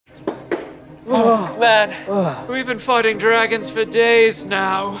Man, we've been fighting dragons for days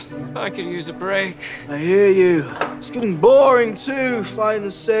now. I could use a break. I hear you. It's getting boring, too, fighting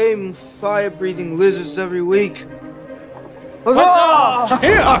the same fire-breathing lizards every week.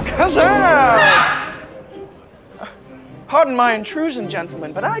 Pardon my intrusion,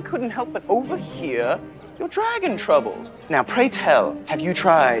 gentlemen, but I couldn't help but overhear your dragon troubles. Now, pray tell, have you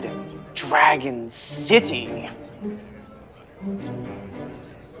tried Dragon City?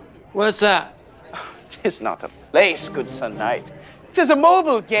 What's that? 'Tis not a place, good Sir Knight. 'Tis a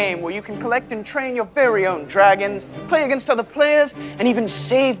mobile game where you can collect and train your very own dragons, play against other players, and even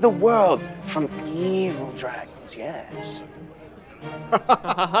save the world from evil dragons, yes. Save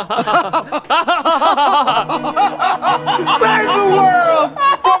the world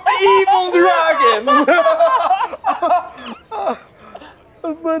from evil dragons!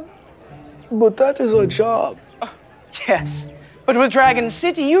 but that is our job. Yes, but with Dragon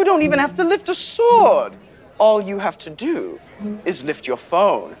City, you don't even have to lift a sword. All you have to do is lift your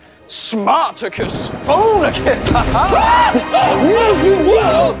phone. Smarticus Phonicus!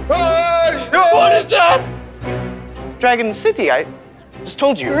 What is that? Dragon City, I just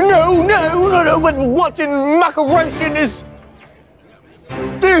told you. No, but what in macaration is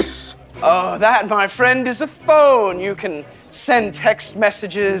this? Oh, that, my friend, is a phone. You can send text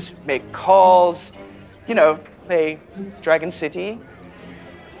messages, make calls, you know, play Dragon City.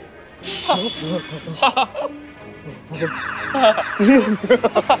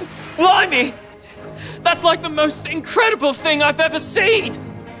 Blimey! That's like the most incredible thing I've ever seen!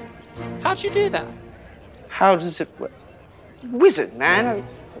 How'd you do that? How does it work? Wizard, man.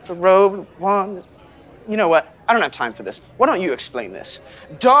 The robe, wand. You know what? I don't have time for this. Why don't you explain this?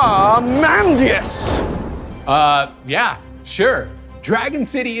 Dhar Mann! Yeah, sure. Dragon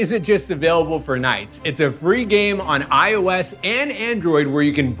City isn't just available for knights. It's a free game on iOS and Android where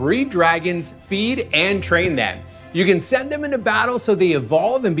you can breed dragons, feed, and train them. You can send them into battle so they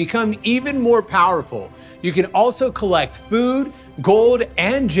evolve and become even more powerful. You can also collect food, gold,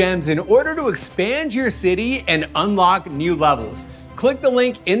 and gems in order to expand your city and unlock new levels. Click the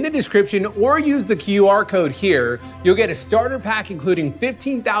link in the description or use the QR code here. You'll get a starter pack including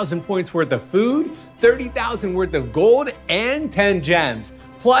 15,000 points worth of food, 30,000 worth of gold, and 10 gems.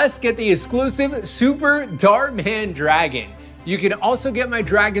 Plus, get the exclusive Super Dhar Mann Dragon. You can also get my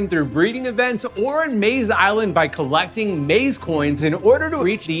dragon through breeding events or in Maze Island by collecting maze coins in order to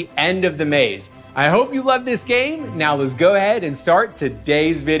reach the end of the maze. I hope you love this game. Now let's go ahead and start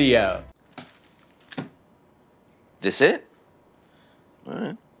today's video. This it?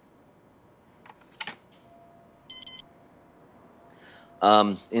 All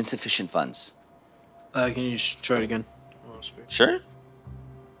right. Insufficient funds. Can you just try it again? Sure.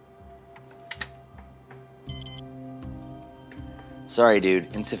 Sorry,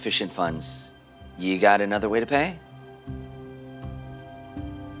 dude. Insufficient funds. You got another way to pay?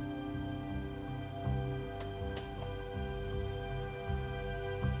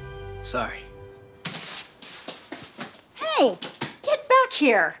 Sorry. Hey, get back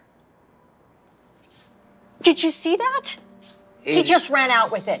here. Did you see that? He just ran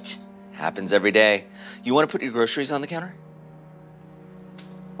out with it. Happens every day. You want to put your groceries on the counter?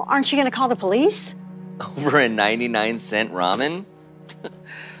 Well, aren't you gonna call the police? Over a 99-cent ramen?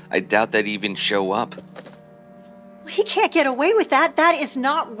 I doubt they'd even show up. Well, he can't get away with that. That is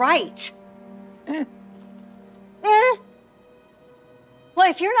not right. Well,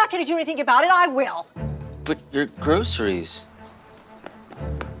 if you're not gonna do anything about it, I will. But your groceries.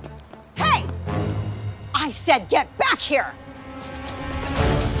 Hey! I said get back here!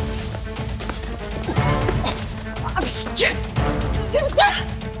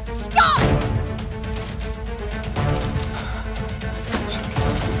 Stop!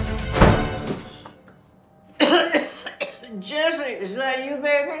 Jesse, is that you,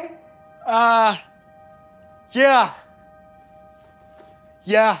 baby? Yeah,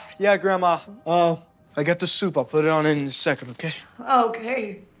 Grandma. I got the soup. I'll put it on in a second, okay?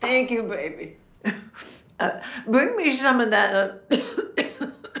 Okay, thank you, baby. Bring me some of that,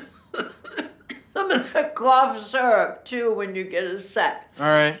 some of that cough syrup, too, when you get a sec. All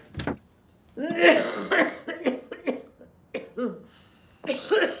right.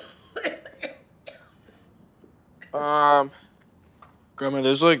 Grandma,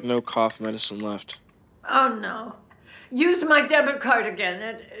 there's like no cough medicine left. Oh, no. Use my debit card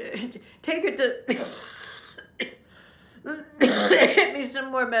again. Take it to... Get me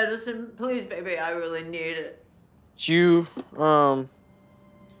some more medicine. Please, baby, I really need it. Do you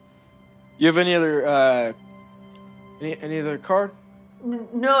have any other, any other card?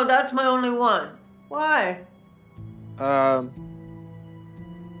 No, that's my only one. Why?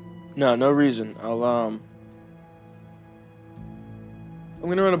 No, no reason. I'm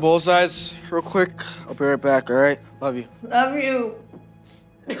gonna run a bullseyes real quick. I'll be right back, all right? Love you. Love you.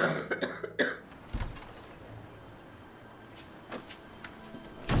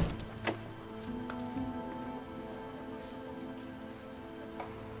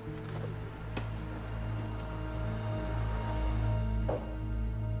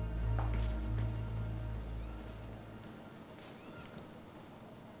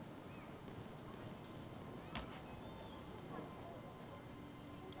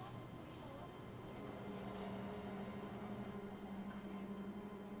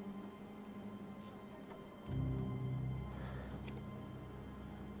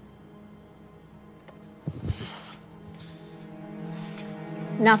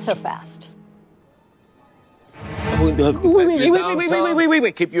 Not so fast.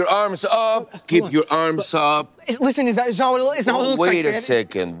 Wait. Keep your arms up. Keep your arms up. Listen, is that not what it looks like? Wait a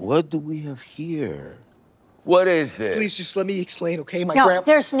second. What do we have here? What is this? Please just let me explain, okay? No,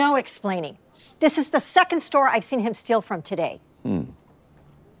 there's no explaining. This is the second store I've seen him steal from today.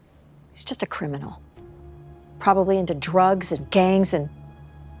 He's just a criminal. Probably into drugs and gangs and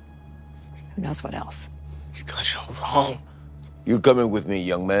who knows what else. You guys are wrong. You're coming with me,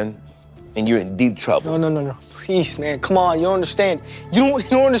 young man, and you're in deep trouble. No. Please, man, come on. You don't understand. You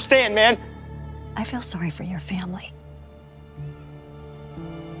don't understand, man. I feel sorry for your family.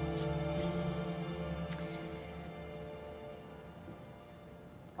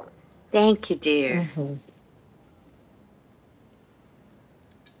 Thank you, dear.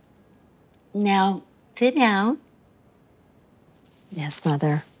 Now, sit down. Yes,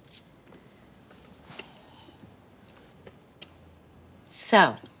 Mother.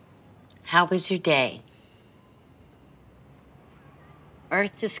 So, how was your day?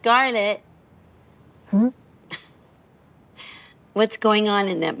 Earth to Scarlet. What's going on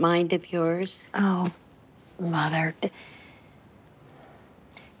in that mind of yours? Oh, Mother.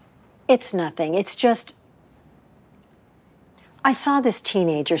 It's nothing. It's just... I saw this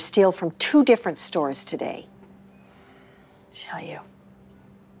teenager steal from 2 different stores today. I tell you.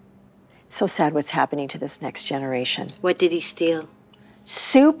 It's so sad what's happening to this next generation. What did he steal?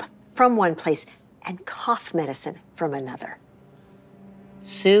 Soup from one place and cough medicine from another.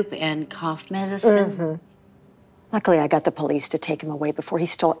 Soup and cough medicine? Luckily, I got the police to take him away before he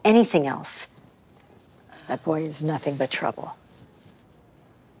stole anything else. That boy is nothing but trouble.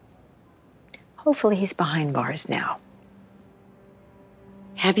 Hopefully, he's behind bars now.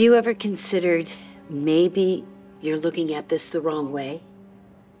 Have you ever considered maybe you're looking at this the wrong way?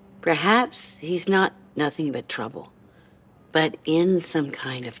 Perhaps he's not nothing but trouble, but in some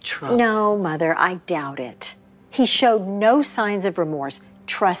kind of trouble. No, Mother, I doubt it. He showed no signs of remorse,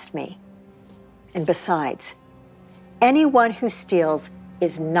 trust me. And besides, anyone who steals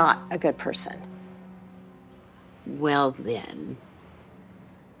is not a good person. Well then,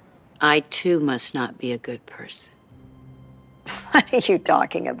 I too must not be a good person. What are you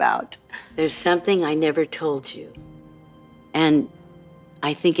talking about? There's something I never told you, and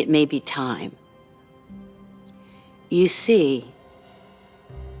I think it may be time. You see,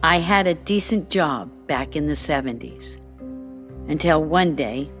 I had a decent job back in the 70s, until one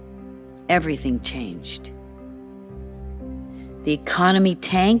day, everything changed. The economy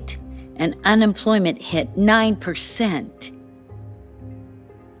tanked, and unemployment hit 9%.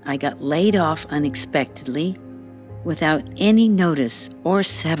 I got laid off unexpectedly, without any notice or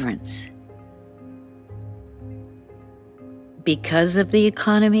severance. Because of the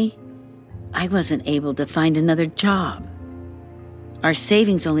economy, I wasn't able to find another job. Our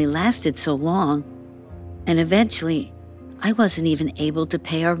savings only lasted so long, and eventually, I wasn't even able to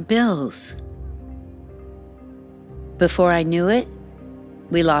pay our bills. Before I knew it,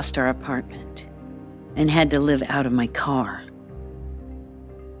 we lost our apartment and had to live out of my car.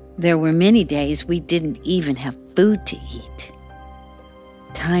 There were many days we didn't even have food to eat.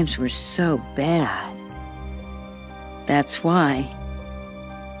 Times were so bad. That's why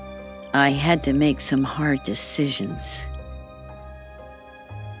I had to make some hard decisions.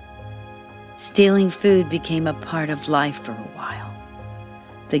 Stealing food became a part of life for a while.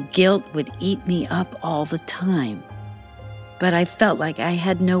 The guilt would eat me up all the time, but I felt like I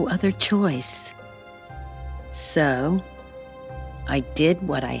had no other choice. So, I did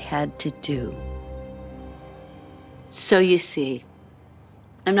what I had to do. So you see,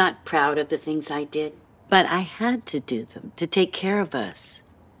 I'm not proud of the things I did, but I had to do them to take care of us.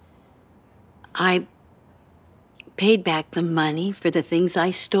 I paid back the money for the things I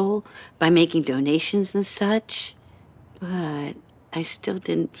stole by making donations and such, but I still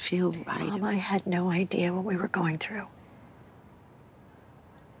didn't feel right. Mom, I had no idea what we were going through.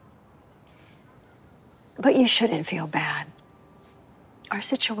 But you shouldn't feel bad. Our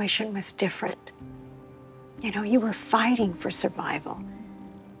situation was different. You know, you were fighting for survival.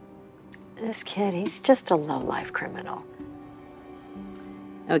 This kid, he's just a low-life criminal.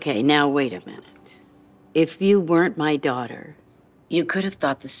 Okay, now wait a minute. If you weren't my daughter, you could have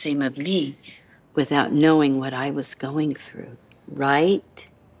thought the same of me without knowing what I was going through, right?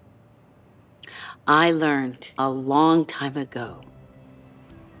 I learned a long time ago,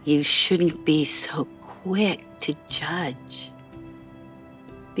 you shouldn't be so quick to judge,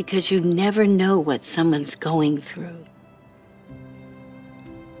 because you never know what someone's going through.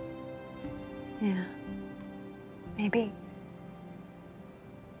 Yeah, maybe.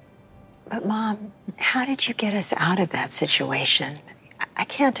 But Mom, how did you get us out of that situation? I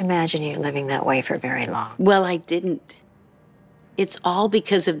can't imagine you living that way for very long. Well, I didn't. It's all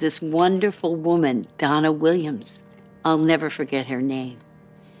because of this wonderful woman, Donna Williams. I'll never forget her name.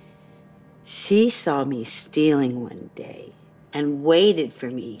 She saw me stealing one day and waited for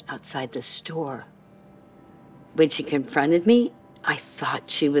me outside the store. When she confronted me, I thought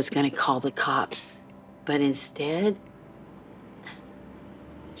she was going to call the cops, but instead,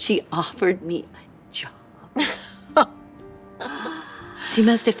 she offered me a job. She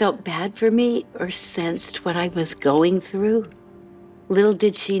must have felt bad for me or sensed what I was going through. Little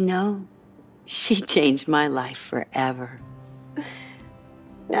did she know, she changed my life forever.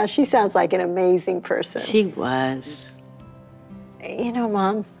 Now, she sounds like an amazing person. She was. You know,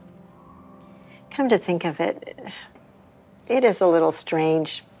 Mom, come to think of it, it is a little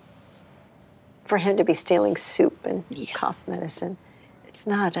strange for him to be stealing soup and cough medicine. It's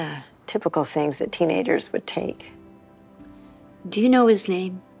not typical things that teenagers would take. Do you know his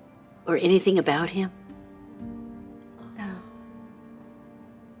name or anything about him? No.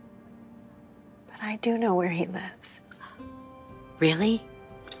 But I do know where he lives. Really?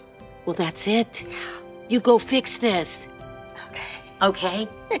 Well, that's it. You go fix this. Okay. Okay?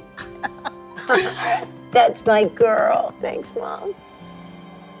 That's my girl. Thanks, Mom.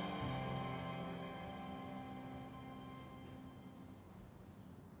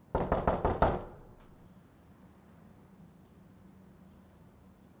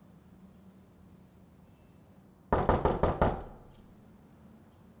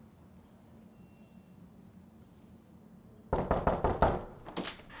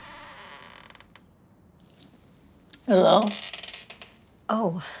 Hello?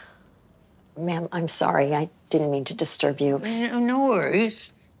 Oh, ma'am, I'm sorry. I didn't mean to disturb you. No worries.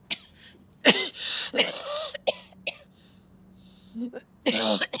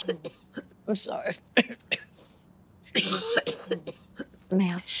 I'm sorry.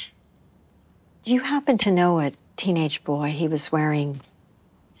 Ma'am, do you happen to know a teenage boy? He was wearing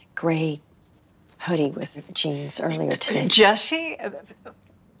a gray hoodie with jeans earlier today. Jesse?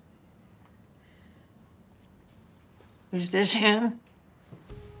 Is this him?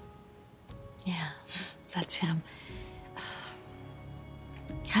 Yeah, that's him.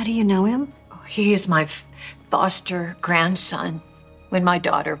 How do you know him? He is my foster grandson. When my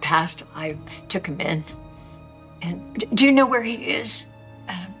daughter passed, I took him in. And do you know where he is?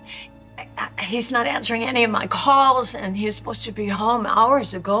 He's not answering any of my calls, and he's supposed to be home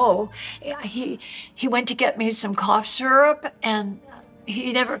hours ago. He went to get me some cough syrup, and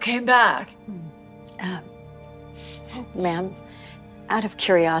he never came back. Ma'am, out of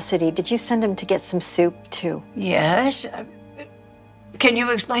curiosity, did you send him to get some soup, too? Yes. Can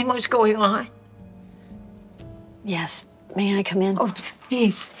you explain what's going on? Yes. May I come in? Oh,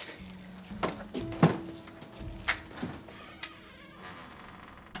 please.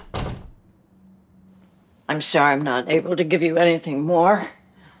 I'm sorry I'm not able to give you anything more.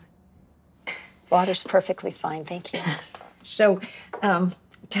 Water's perfectly fine, thank you. So,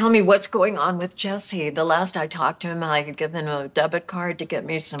 tell me what's going on with Jesse. The last I talked to him, I had given him a debit card to get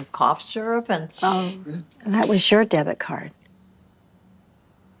me some cough syrup, and... Oh, that was your debit card.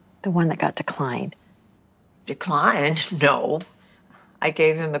 The one that got declined. Declined? No. I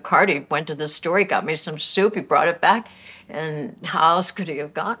gave him the card. He went to the store, he got me some soup, he brought it back, and how else could he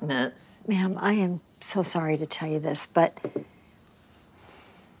have gotten it? Ma'am, I am so sorry to tell you this, but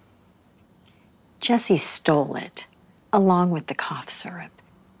Jesse stole it, along with the cough syrup.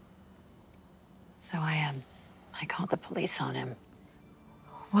 So I called the police on him.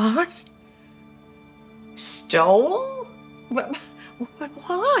 What? Stole? But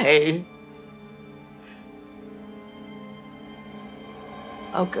why?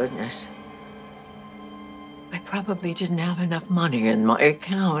 Oh, goodness. I probably didn't have enough money in my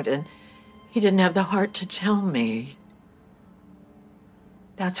account, and he didn't have the heart to tell me.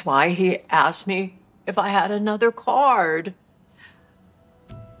 That's why he asked me if I had another card.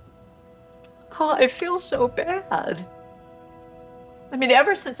 Oh, I feel so bad. I mean,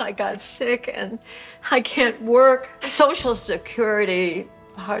 ever since I got sick and I can't work, Social Security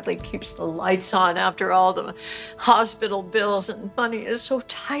hardly keeps the lights on after all the hospital bills, and money is so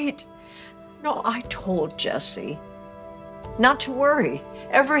tight. No, I told Jesse not to worry.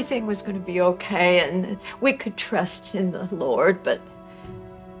 Everything was going to be okay, and we could trust in the Lord, but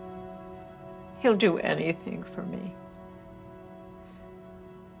He'll do anything for me.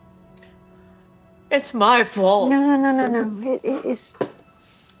 It's my fault. No. It's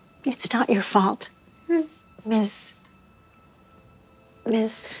not your fault. Miss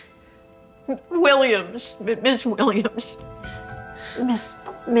Williams. Miss Williams.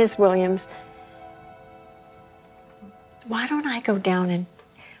 Miss Williams. Why don't I go down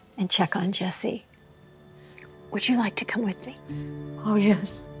and check on Jesse? Would you like to come with me? Oh,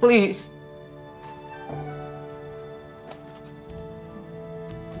 yes, please.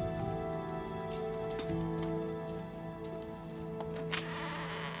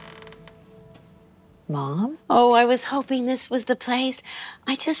 Mom? Oh, I was hoping this was the place.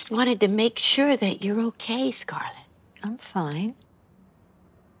 I just wanted to make sure that you're okay, Scarlett. I'm fine.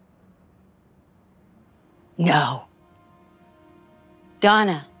 No.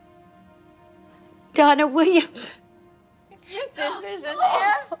 Donna Williams. This isn't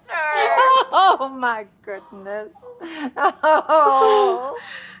Esther. Oh, my goodness. Oh.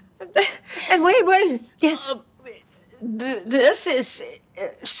 And wait. Yes. This is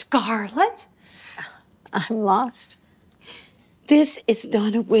Scarlett? I'm lost. This is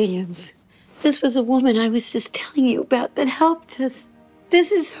Donna Williams. This was a woman I was just telling you about that helped us.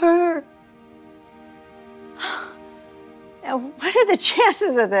 This is her. Now, what are the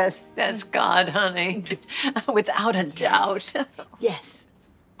chances of this? That's God, honey. Without a doubt. Yes.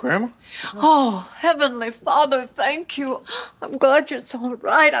 Grandma? Oh, Heavenly Father, thank you. I'm glad you're all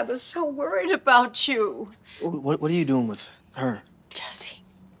right. I was so worried about you. What are you doing with her? Jesse,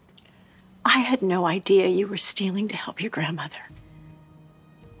 I had no idea you were stealing to help your grandmother.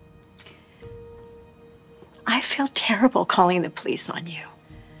 I feel terrible calling the police on you.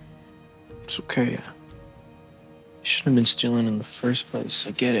 It's okay. You shouldn't have been stealing in the first place.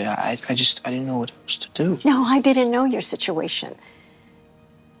 I get it. I didn't know what else to do. No, I didn't know your situation.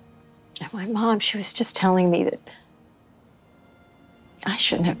 And my mom, she was just telling me that I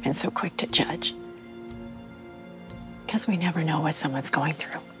shouldn't have been so quick to judge. Because we never know what someone's going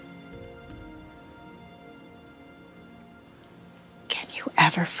through. Can you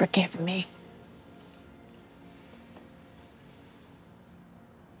ever forgive me?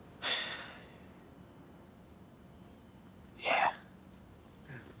 Yeah.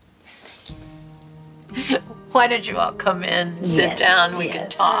 Why did you all come in? Sit down, we can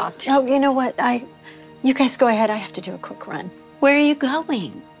talk. Oh, you know what? You guys go ahead. I have to do a quick run. Where are you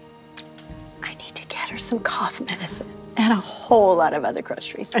going? I need to get her some cough medicine and a whole lot of other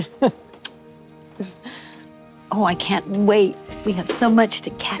groceries. Oh, I can't wait. We have so much to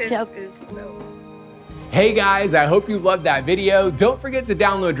catch up. Hey guys, I hope you loved that video. Don't forget to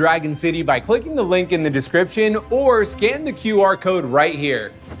download Dragon City by clicking the link in the description or scan the QR code right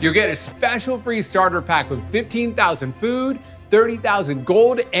here. You'll get a special free starter pack with 15,000 food, 30,000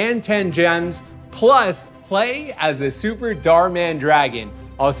 gold, and 10 gems, plus play as the Super Dhar Mann Dragon.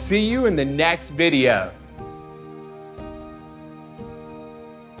 I'll see you in the next video.